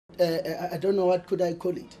I don't know what could I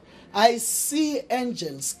call it. I see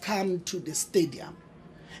angels come to the stadium.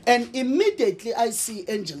 And immediately I see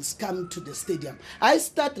angels come to the stadium, I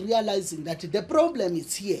start realizing that the problem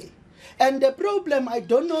is here. And the problem, I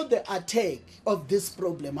don't know the attack of this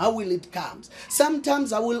problem. How will it come?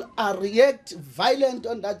 Sometimes I will react violent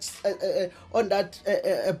on that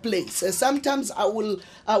place. Sometimes I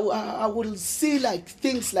will see like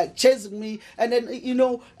things like chasing me. And then, you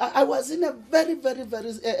know, I was in a very, very,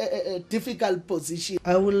 very difficult position.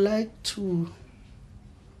 I would like to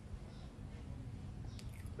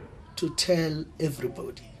tell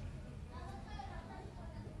everybody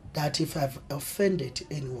that if I've offended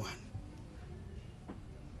anyone,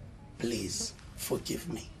 please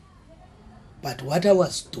forgive me. But what I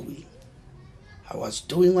was doing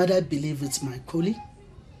what I believe is my calling.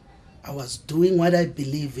 I was doing what I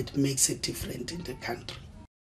believe it makes a difference in the country.